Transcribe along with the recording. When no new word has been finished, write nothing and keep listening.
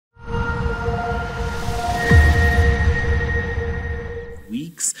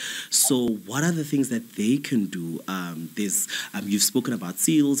leaks. So what are the things that they can do? You've spoken about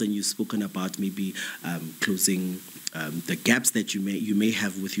seals, and you've spoken about maybe closing the gaps that you may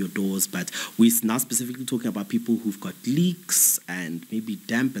have with your doors, but we're now specifically talking about people who've got leaks and maybe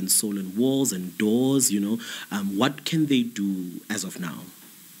damp and swollen walls and doors. What can they do as of now?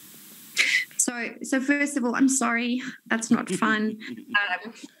 So first of all, I'm sorry, that's not fun,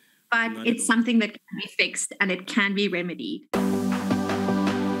 but it's something that can be fixed and it can be remedied.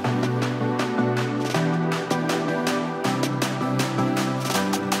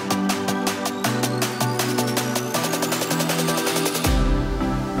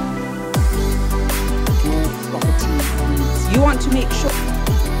 You want to make sure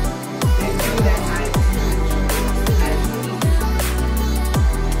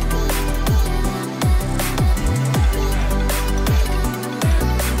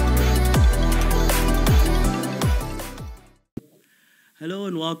Hello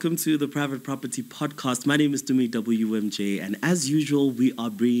and welcome to the Private Property Podcast. My name is Tumi WMJ, and as usual, we are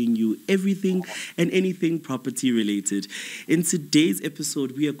bringing you everything and anything property related. In today's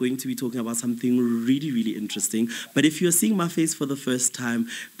episode, we are going to be talking about something really, really interesting. But if you're seeing my face for the first time,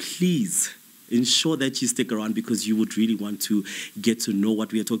 please ensure that you stick around, because you would really want to get to know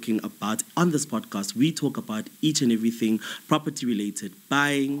what we are talking about on this podcast. We talk about each and everything property related: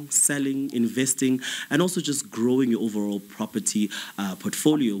 buying, selling, investing, and also just growing your overall property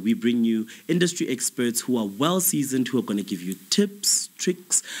portfolio. We bring you industry experts who are well seasoned, who are going to give you tips,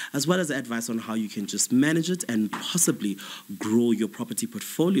 tricks, as well as advice on how you can just manage it and possibly grow your property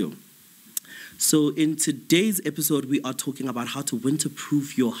portfolio. So in today's episode, we are talking about how to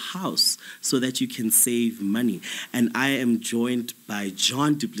winterproof your house so that you can save money. And I am joined by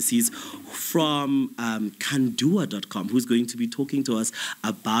Jon Plessis from Kandua.com, who's going to be talking to us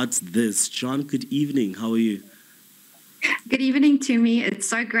about this. Jon, good evening. How are you? Good evening, Tumi. It's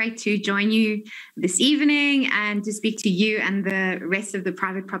so great to join you this evening and to speak to you and the rest of the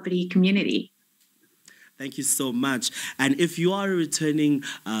private property community. Thank you so much. And if you are a returning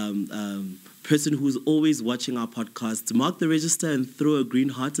person who's always watching our podcast, mark the register and throw a green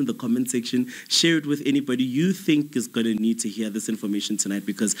heart in the comment section. Share it with anybody you think is going to need to hear this information tonight,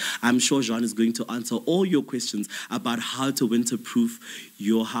 because I'm sure Jeanne is going to answer all your questions about how to winterproof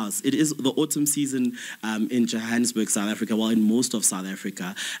your house. It is the autumn season in Johannesburg, South Africa, well, in most of South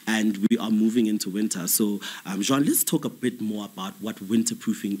Africa, and we are moving into winter. So, Jeanne, let's talk a bit more about what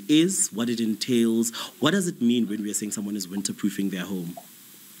winterproofing is, what it entails. What does it mean when we are saying someone is winterproofing their home?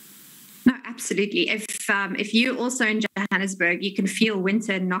 No, absolutely. If you're also in Johannesburg, you can feel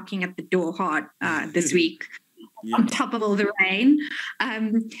winter knocking at the door hard this week. Yeah. On top of all the rain.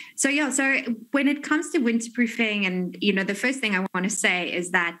 So when it comes to winterproofing, and, the first thing I want to say is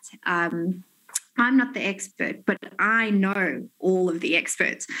that I'm not the expert, but I know all of the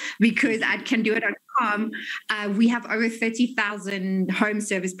experts, because at Kandua.com, we have over 30,000 home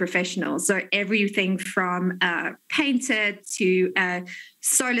service professionals. So everything from a painter to a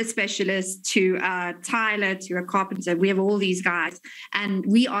solar specialist to a tiler to a carpenter. We have all these guys, and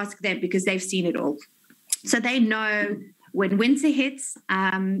we ask them because they've seen it all. So they know when winter hits,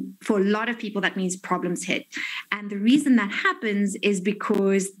 for a lot of people, that means problems hit. And the reason that happens is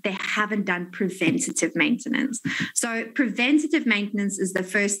because they haven't done preventative maintenance. So preventative maintenance is the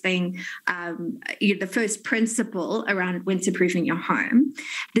first thing, the first principle around winterproofing your home.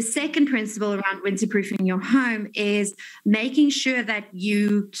 The second principle around winterproofing your home is making sure that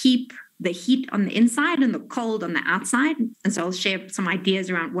you keep the heat on the inside and the cold on the outside. And so I'll share some ideas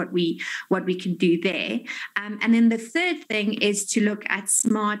around what we can do there. And then the third thing is to look at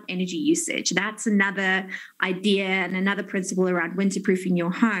smart energy usage. That's another idea and another principle around winterproofing your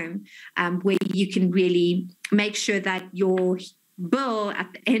home, where you can really make sure that your bill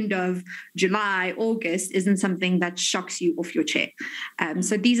at the end of July, August isn't something that shocks you off your chair.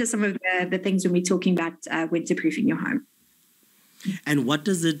 So these are some of the things when we're talking about winterproofing your home. And what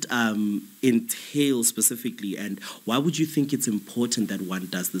does it entail specifically, and why would you think it's important that one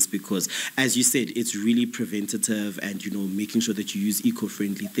does this? Because, as you said, it's really preventative and, making sure that you use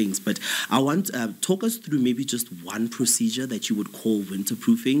eco-friendly things. But I want talk us through maybe just one procedure that you would call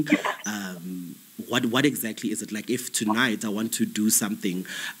winterproofing. What exactly is it? Like, if tonight I want to do something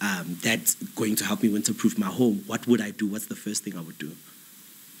that's going to help me winterproof my home, what would I do? What's the first thing I would do?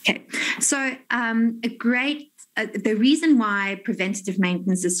 Okay, so a great the reason why preventative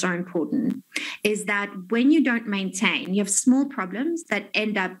maintenance is so important is that when you don't maintain, you have small problems that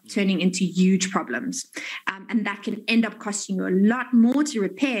end up turning into huge problems. And that can end up costing you a lot more to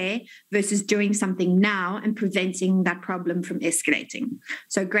repair versus doing something now and preventing that problem from escalating.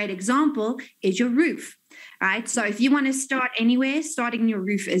 So a great example is your roof. Right. So if you want to start anywhere, starting your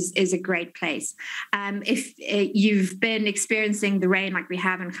roof is a great place. If you've been experiencing the rain like we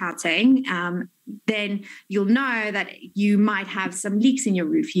have in Gauteng, then you'll know that you might have some leaks in your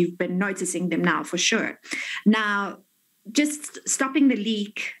roof. You've been noticing them now for sure. Now, just stopping the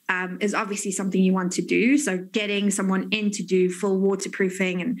leak is obviously something you want to do. So getting someone in to do full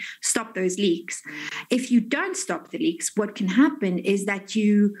waterproofing and stop those leaks. If you don't stop the leaks, what can happen is that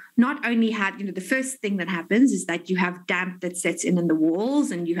you not only have, the first thing that happens is that you have damp that sets in the walls,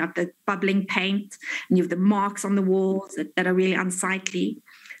 and you have the bubbling paint, and you have the marks on the walls that are really unsightly.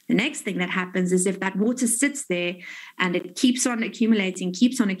 The next thing that happens is if that water sits there and it keeps on accumulating,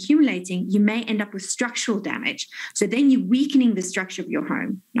 you may end up with structural damage. So then you're weakening the structure of your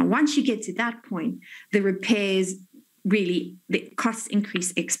home. Now, once you get to that point, the repairs really, the costs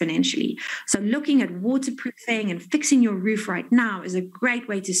increase exponentially. So looking at waterproofing and fixing your roof right now is a great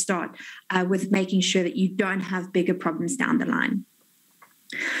way to start with making sure that you don't have bigger problems down the line.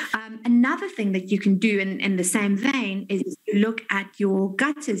 Another thing that you can do in the same vein is look at your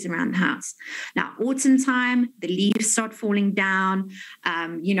gutters around the house. Now, autumn time, the leaves start falling down.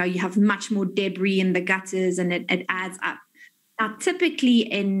 You have much more debris in the gutters, and it adds up. Now, typically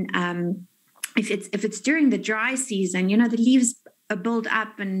if it's during the dry season, the leaves build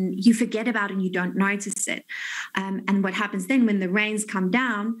up and you forget about it and you don't notice it. And what happens then when the rains come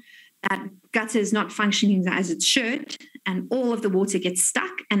down, that gutter is not functioning as it should, and all of the water gets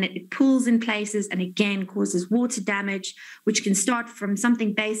stuck and it pools in places and again causes water damage, which can start from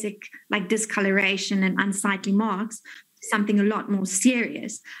something basic like discoloration and unsightly marks, something a lot more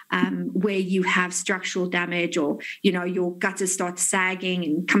serious, where you have structural damage, or your gutter starts sagging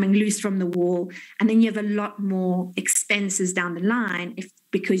and coming loose from the wall, and then you have a lot more expenses down the line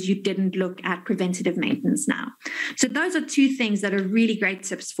because you didn't look at preventative maintenance now. So those are two things that are really great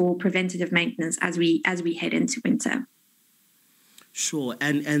tips for preventative maintenance as we head into winter. Sure,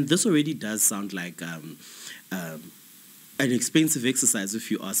 and this already does sound like an expensive exercise, if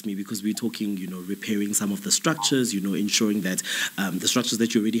you ask me, because we're talking, repairing some of the structures, ensuring that the structures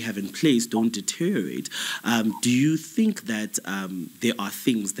that you already have in place don't deteriorate. Do you think that there are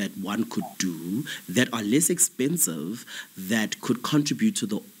things that one could do that are less expensive that could contribute to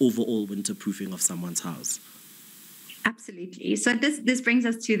the overall winterproofing of someone's house? Absolutely. So this brings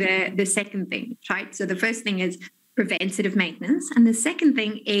us to the second thing, right? So the first thing is preventative maintenance. And the second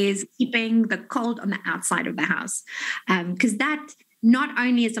thing is keeping the cold on the outside of the house. Because that not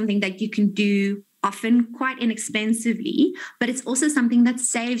only is something that you can do often quite inexpensively, but it's also something that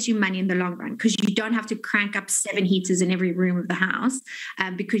saves you money in the long run, because you don't have to crank up 7 heaters in every room of the house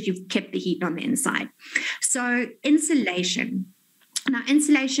because you've kept the heat on the inside. So insulation. Now,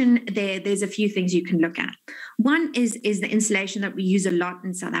 insulation, there's a few things you can look at. One is the insulation that we use a lot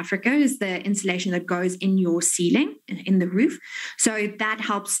in South Africa, is the insulation that goes in your ceiling, in the roof. So that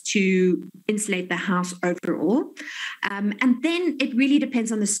helps to insulate the house overall. And then it really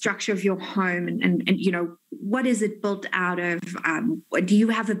depends on the structure of your home and what is it built out of? Do you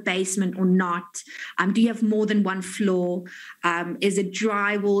have a basement or not? Do you have more than one floor? Is it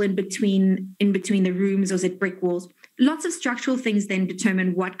drywall in between the rooms, or is it brick walls? Lots of structural things then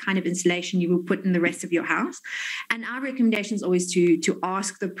determine what kind of insulation you will put in the rest of your house. And our recommendation is always to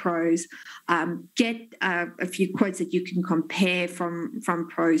ask the pros, get a few quotes that you can compare from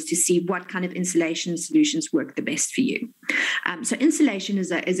pros to see what kind of insulation solutions work the best for you. So insulation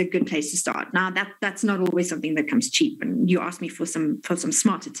is a good place to start. Now that's not always something that comes cheap, and you asked me for some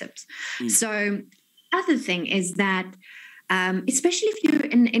smarter tips. So other thing is that especially if you're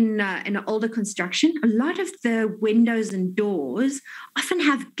in an older construction, a lot of the windows and doors often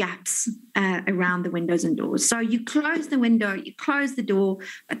have gaps around the windows and doors. So you close the window, you close the door,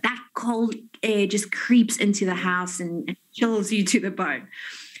 but that cold air just creeps into the house and chills you to the bone.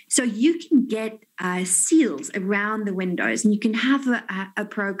 So you can get seals around the windows, and you can have a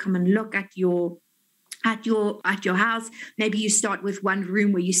pro come and look at your house. Maybe you start with one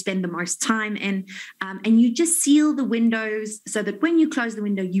room where you spend the most time in, and you just seal the windows so that when you close the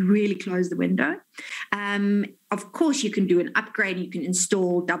window, you really close the window. Of course, you can do an upgrade. You can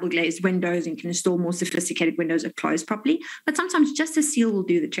install double glazed windows, and you can install more sophisticated windows that close properly. But sometimes just a seal will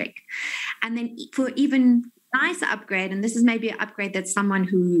do the trick. And then for even nicer upgrade, and this is maybe an upgrade that someone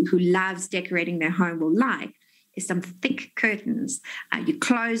who loves decorating their home will like, is some thick curtains. You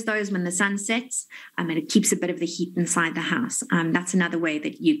close those when the sun sets, and it keeps a bit of the heat inside the house. That's another way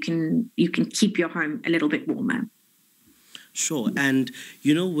that you can keep your home a little bit warmer. Sure. And,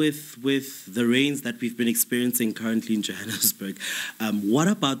 with the rains that we've been experiencing currently in Johannesburg, what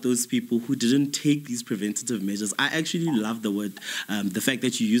about those people who didn't take these preventative measures? I actually love the fact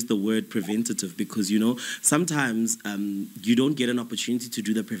that you use the word preventative, because, sometimes you don't get an opportunity to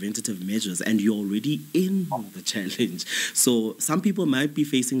do the preventative measures and you're already in the challenge. So some people might be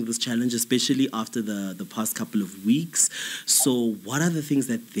facing this challenge, especially after the past couple of weeks. So what are the things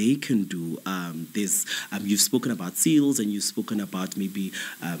that they can do? You've spoken about seals, and you've spoken about maybe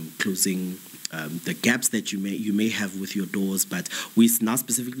closing the gaps that you may have with your doors, but we're now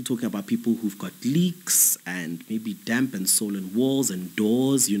specifically talking about people who've got leaks and maybe damp and swollen walls and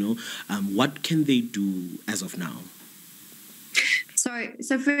doors. What can they do as of now?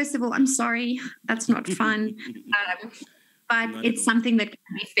 So first of all, I'm sorry, that's not fun. But it's something that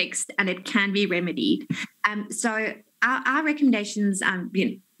can be fixed and it can be remedied. So our recommendations,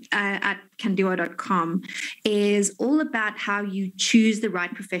 at canduo.com is all about how you choose the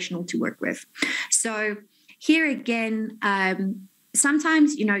right professional to work with. So here again,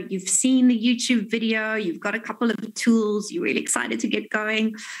 sometimes, you've seen the YouTube video, you've got a couple of tools, you're really excited to get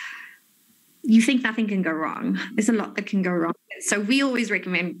going. You think nothing can go wrong. There's a lot that can go wrong. So we always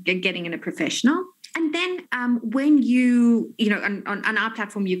recommend getting in a professional. And then when you on our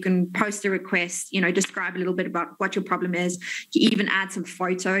platform, you can post a request, describe a little bit about what your problem is. You even add some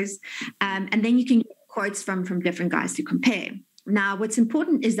photos, and then you can get quotes from different guys to compare. Now, what's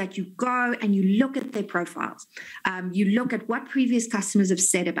important is that you go and you look at their profiles. You look at what previous customers have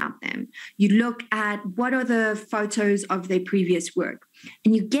said about them. You look at what are the photos of their previous work.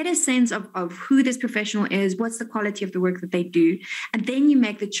 And you get a sense of who this professional is, what's the quality of the work that they do, and then you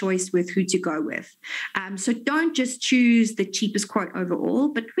make the choice with who to go with. So don't just choose the cheapest quote overall,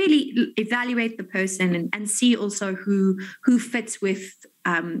 but really evaluate the person and see also who fits with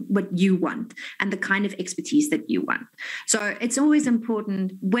what you want and the kind of expertise that you want. So it's always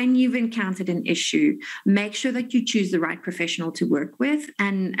important when you've encountered an issue, make sure that you choose the right professional to work with,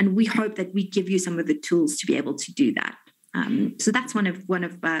 and we hope that we give you some of the tools to be able to do that. So that's one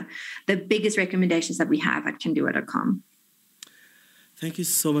of the biggest recommendations that we have at canduo.com. Thank you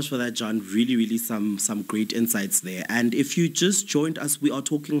so much for that, John. Really, really some great insights there. And if you just joined us, we are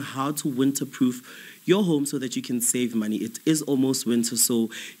talking how to winterproof your home so that you can save money. It is almost winter,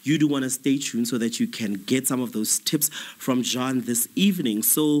 so you do want to stay tuned so that you can get some of those tips from Jeanne this evening.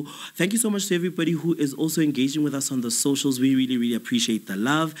 So thank you so much to everybody who is also engaging with us on the socials. We really, really appreciate the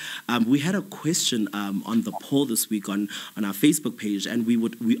love. We had a question on the poll this week on our Facebook page, and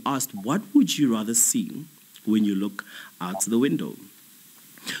we asked, what would you rather see when you look out the window?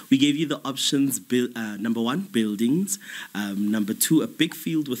 We gave you the options, number 1, buildings, number 2, a big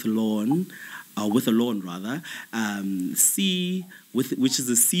field with a lawn, C, which is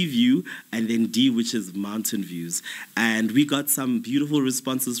a sea view, and then D, which is mountain views. And we got some beautiful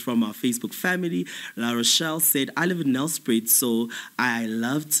responses from our Facebook family. La Rochelle said, I live in Nelspruit, so I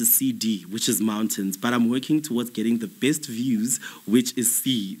love to see D, which is mountains, but I'm working towards getting the best views, which is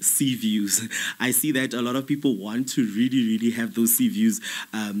sea views. I see that a lot of people want to really, really have those sea views.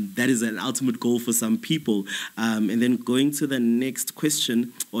 That is an ultimate goal for some people. And then going to the next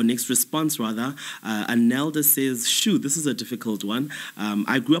question, or next response rather, Anelda says, shoo, this is a difficult one.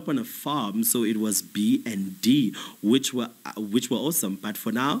 I grew up on a farm, so it was B and D, which were awesome. But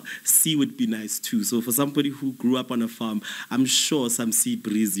for now, C would be nice too. So for somebody who grew up on a farm, I'm sure some sea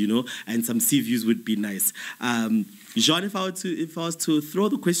breeze, and some sea views would be nice. Jeanne, if I was to throw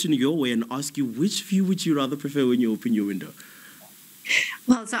the question your way and ask you, which view would you rather prefer when you open your window?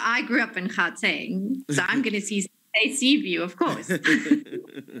 Well, so I grew up in Gauteng, so I'm going to see a sea view, of course.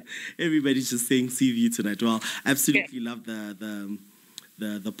 Everybody's just saying sea view tonight. Well, absolutely love the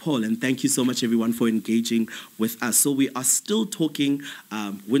poll, and thank you so much everyone for engaging with us. So we are still talking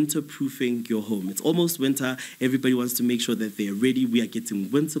winterproofing your home. It's almost winter. Everybody wants to make sure that they're ready. We are getting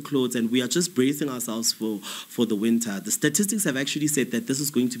winter clothes, and we are just bracing ourselves for the winter. The statistics have actually said that this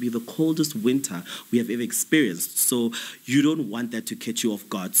is going to be the coldest winter we have ever experienced. So you don't want that to catch you off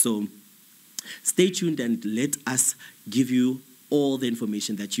guard. So stay tuned and let us give you all the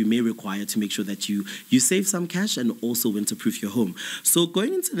information that you may require to make sure that you save some cash and also winterproof your home. So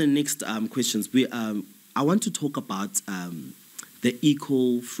going into the next questions, I want to talk about the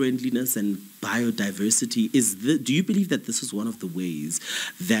eco-friendliness and biodiversity. Do you believe that this is one of the ways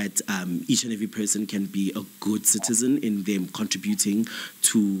that each and every person can be a good citizen in them contributing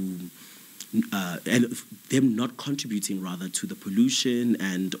to and them not contributing rather to the pollution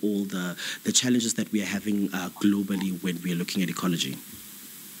and all the challenges that we are having globally when we are looking at ecology?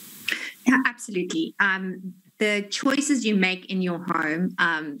 Yeah, absolutely. The choices you make in your home,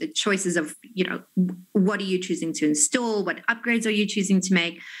 the choices of, what are you choosing to install? What upgrades are you choosing to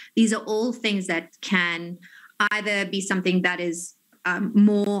make? These are all things that can either be something that is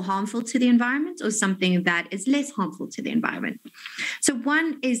more harmful to the environment or something that is less harmful to the environment. So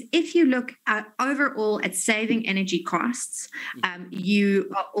one is, if you look at overall at saving energy costs,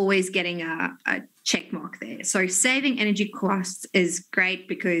 you are always getting a check mark there. So saving energy costs is great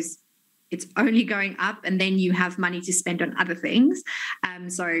because it's only going up, and then you have money to spend on other things.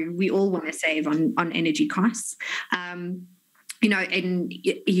 So we all want to save on energy costs. And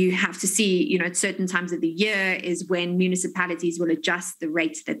you have to see, at certain times of the year is when municipalities will adjust the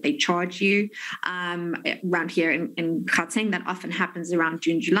rates that they charge you. Around here in Gauteng, that often happens around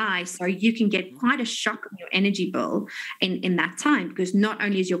June, July. So you can get quite a shock on your energy bill in that time, because not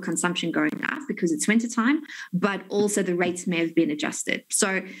only is your consumption going up because it's wintertime, but also the rates may have been adjusted.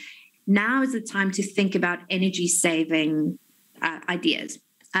 So now is the time to think about energy saving ideas.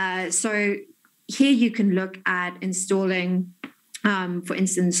 So here you can look at installing, for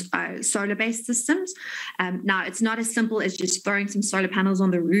instance, solar-based systems. Now, it's not as simple as just throwing some solar panels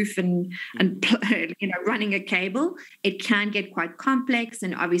on the roof and running a cable. It can get quite complex,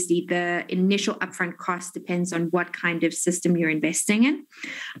 and obviously the initial upfront cost depends on what kind of system you're investing in.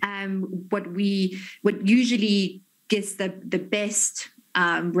 What usually gets the best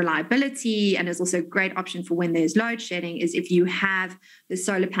reliability, and is also a great option for when there's load shedding, is if you have the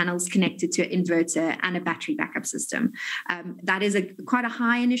solar panels connected to an inverter and a battery backup system. That is quite a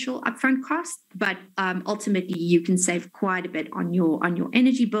high initial upfront cost, but ultimately you can save quite a bit on your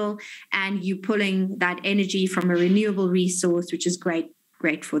energy bill, and you pulling that energy from a renewable resource, which is great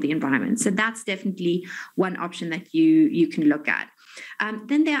for the environment. So that's definitely one option that you can look at.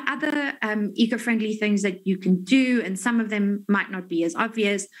 Then there are other eco-friendly things that you can do, and some of them might not be as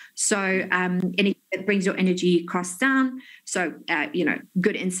obvious. So it brings your energy costs down. So,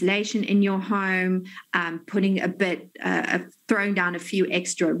 good insulation in your home, putting throwing down a few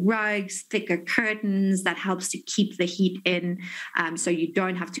extra rugs, thicker curtains, that helps to keep the heat in, so you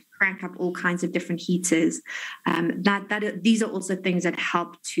don't have to crank up all kinds of different heaters. These are also things that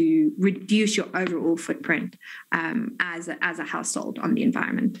help to reduce your overall footprint as a household on the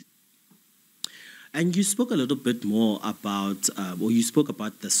environment. And you spoke a little bit more about, you spoke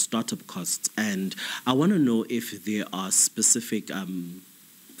about the startup costs, and I want to know if there are specific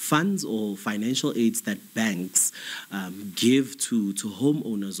funds or financial aids that banks give to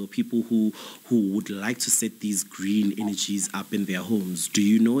homeowners or people who would like to set these green energies up in their homes. Do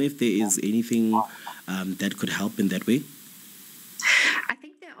you know if there is anything that could help in that way? I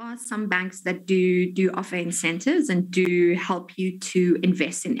think there are some banks that do offer incentives and do help you to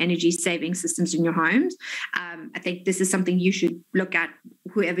invest in energy saving systems in your homes. I think this is something you should look at,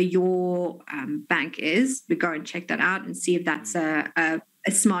 whoever your bank is. We go and check that out and see if that's a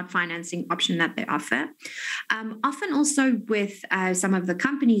smart financing option that they offer. Often also with some of the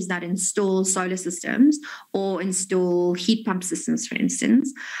companies that install solar systems or install heat pump systems, for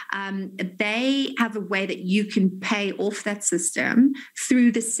instance, they have a way that you can pay off that system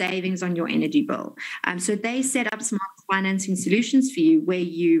through the savings on your energy bill. So they set up smart financing solutions for you, where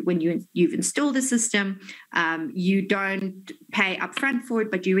when you've installed the system, you don't pay upfront for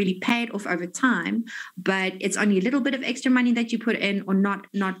it, but you really pay it off over time. But it's only a little bit of extra money that you put in, or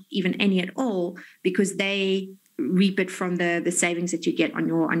not even any at all, because they reap it from the savings that you get on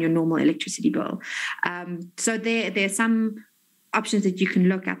your normal electricity bill. So there are some options that you can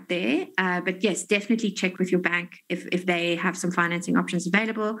look at there. But yes, definitely check with your bank if they have some financing options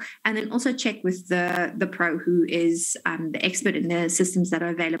available. And then also check with the pro, who is the expert in the systems that are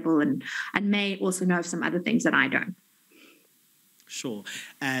available, and may also know of some other things that I don't. Sure.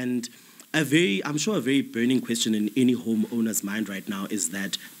 And I'm sure a very burning question in any homeowner's mind right now is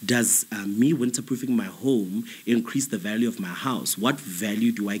that, does me winterproofing my home increase the value of my house? What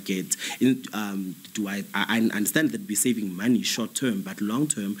value do I get? I understand that we're saving money short term, but long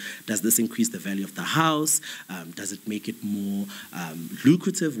term, does this increase the value of the house? Does it make it more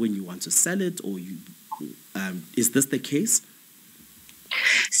lucrative when you want to sell it? Or is this the case?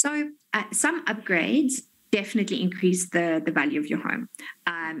 So some upgrades definitely increase the value of your home,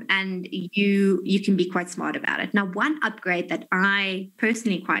 and you can be quite smart about it. Now, one upgrade that I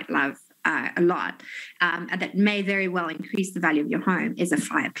personally quite love a lot, and that may very well increase the value of your home, is a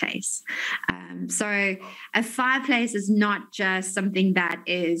fireplace. So a fireplace is not just something that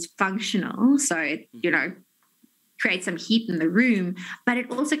is functional, so it, create some heat in the room, but it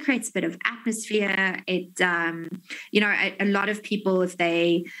also creates a bit of atmosphere. It, a lot of people, if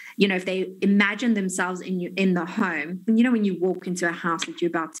they imagine themselves in the home, when you walk into a house that you're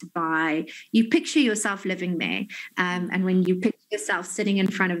about to buy, you picture yourself living there. And when you picture yourself sitting in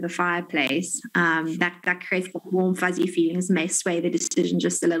front of the fireplace, that creates the warm, fuzzy feelings, may sway the decision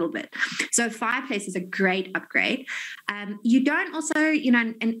just a little bit. So fireplace is a great upgrade. You don't also,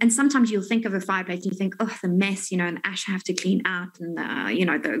 and sometimes you'll think of a fireplace and you think, oh, the mess, and the ash I have to clean out, and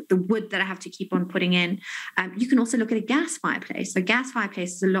the wood that I have to keep on putting in. You can also look at a gas fireplace. So gas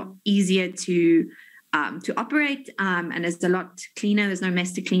fireplace is a lot easier to operate, and it's a lot cleaner. There's no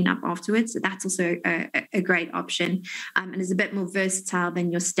mess to clean up afterwards. So that's also a great option, and is a bit more versatile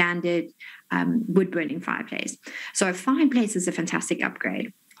than your standard wood burning fireplace. So a fireplace is a fantastic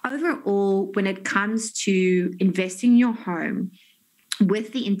upgrade. Overall, when it comes to investing in your home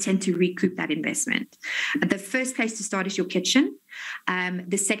with the intent to recoup that investment, the first place to start is your kitchen.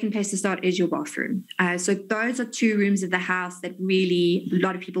 The second place to start is your bathroom. So those are two rooms of the house that really a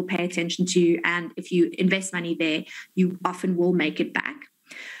lot of people pay attention to. And if you invest money there, you often will make it back.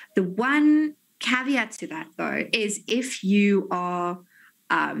 The one caveat to that, though, is if you are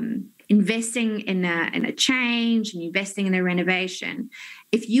investing in a change and investing in a renovation,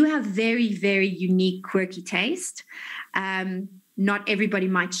 if you have very, very unique, quirky taste, not everybody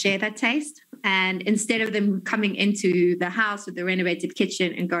might share that taste. And instead of them coming into the house with the renovated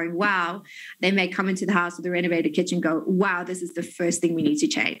kitchen and going, wow, they may come into the house with the renovated kitchen and go, wow, this is the first thing we need to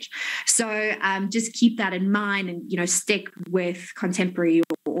change. So just keep that in mind and, stick with contemporary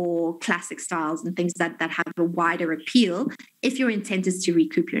or classic styles and things that have a wider appeal if your intent is to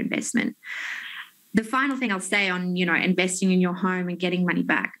recoup your investment. The final thing I'll say on, investing in your home and getting money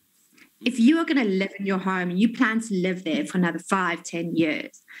back. If you are going to live in your home and you plan to live there for another 5-10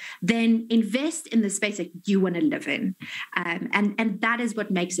 years, then invest in the space that you want to live in. And that is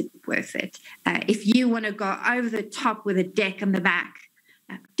what makes it worth it. If you want to go over the top with a deck on the back,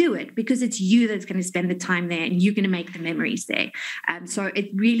 do it, because it's you that's going to spend the time there and you're going to make the memories there. So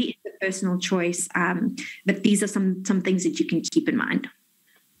it really is a personal choice. But these are some things that you can keep in mind.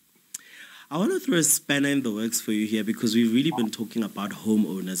 I want to throw a spanner in the works for you here, because we've really been talking about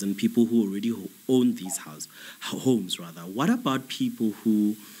homeowners and people who already own these homes. What about people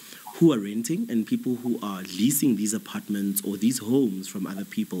who are renting and people who are leasing these apartments or these homes from other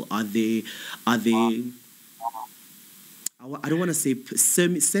people? Are they I don't want to say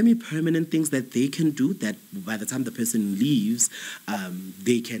semi-permanent things that they can do that by the time the person leaves,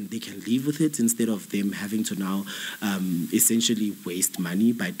 they can leave with it, instead of them having to now essentially waste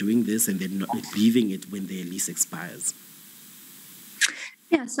money by doing this and then not leaving it when their lease expires?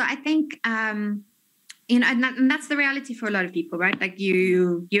 Yeah, so I think and that's the reality for a lot of people, right? Like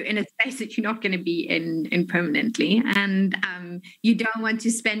you're in a space that you're not going to be in permanently, and you don't want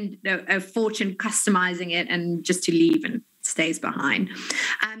to spend a fortune customizing it and just to leave and stays behind.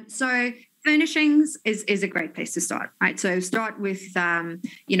 So furnishings is a great place to start, right? So start with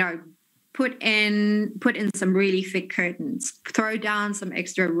put in some really thick curtains, throw down some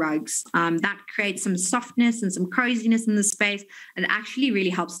extra rugs. That creates some softness and some coziness in the space, and actually really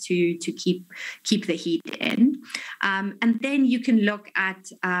helps to keep the heat in. And then you can look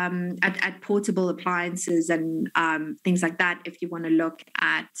at portable appliances and things like that if you want to look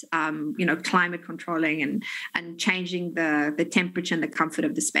at climate controlling and changing the temperature and the comfort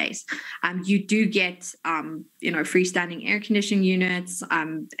of the space. You do get freestanding air conditioning units.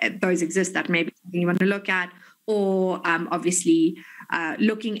 Those exist. That may be something you want to look at, or obviously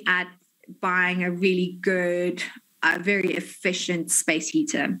looking at buying a really good, very efficient space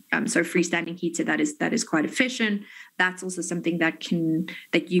heater. So freestanding heater that is quite efficient. That's also something that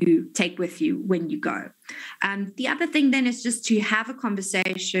you take with you when you go. The other thing then is just to have a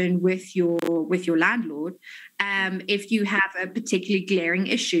conversation with your landlord if you have a particularly glaring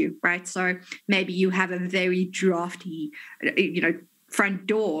issue, right? So maybe you have a very drafty, front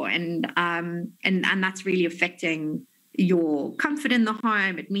door, and that's really affecting your comfort in the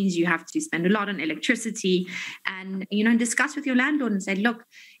home. It means you have to spend a lot on electricity, and discuss with your landlord and say, look,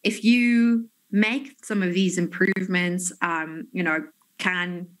 if you make some of these improvements,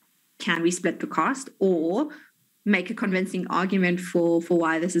 can we split the cost, or make a convincing argument for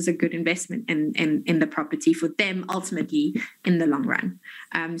why this is a good investment in the property for them ultimately in the long run.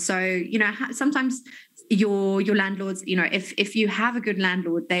 Sometimes your landlords, if you have a good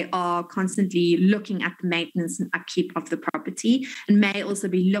landlord, they are constantly looking at the maintenance and upkeep of the property, and may also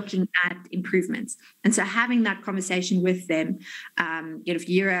be looking at improvements. And so having that conversation with them, if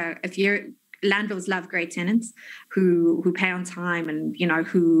you're landlords love great tenants who pay on time and,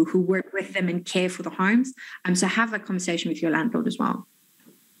 who work with them and care for the homes. So have that conversation with your landlord as well.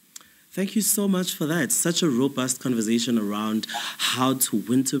 Thank you so much for that. Such a robust conversation around how to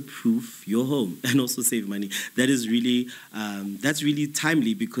winter-proof your home and also save money. That's really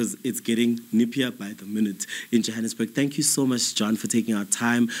timely because it's getting nippier by the minute in Johannesburg. Thank you so much, John, for taking our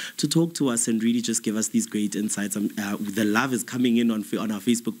time to talk to us and really just give us these great insights. The love is coming in on our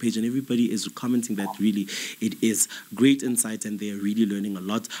Facebook page, and everybody is commenting that really it is great insights and they are really learning a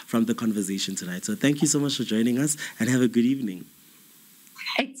lot from the conversation tonight. So thank you so much for joining us and have a good evening.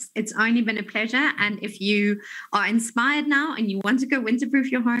 It's only been a pleasure. And if you are inspired now and you want to go winterproof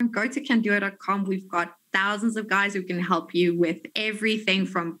your home, go to candoa.com. We've got thousands of guys who can help you with everything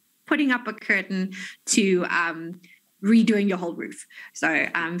from putting up a curtain to redoing your whole roof. So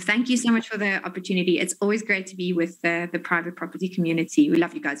thank you so much for the opportunity. It's always great to be with the private property community. We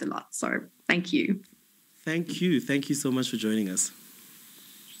love you guys a lot. So thank you. Thank you. Thank you so much for joining us.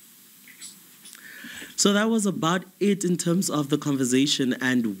 So that was about it in terms of the conversation,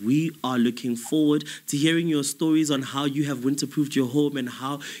 and we are looking forward to hearing your stories on how you have winterproofed your home and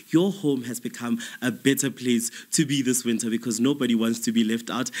how your home has become a better place to be this winter, because nobody wants to be left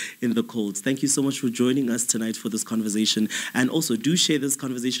out in the cold. Thank you so much for joining us tonight for this conversation, and also do share this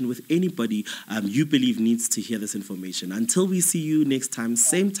conversation with anybody you believe needs to hear this information. Until we see you next time,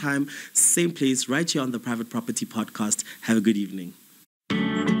 same place, right here on the Private Property Podcast. Have a good evening.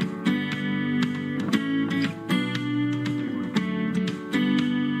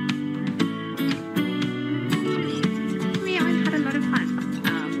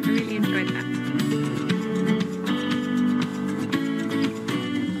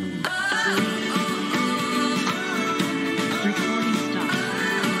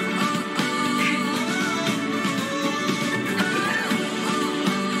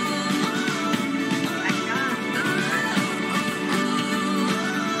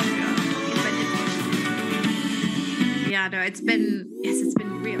 It's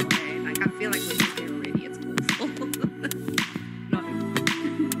been real. Eh? Like I feel like we're here already. It's awful.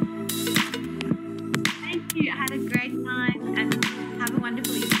 Thank you. I had a great time and have a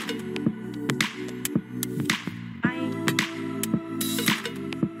wonderful evening. Bye.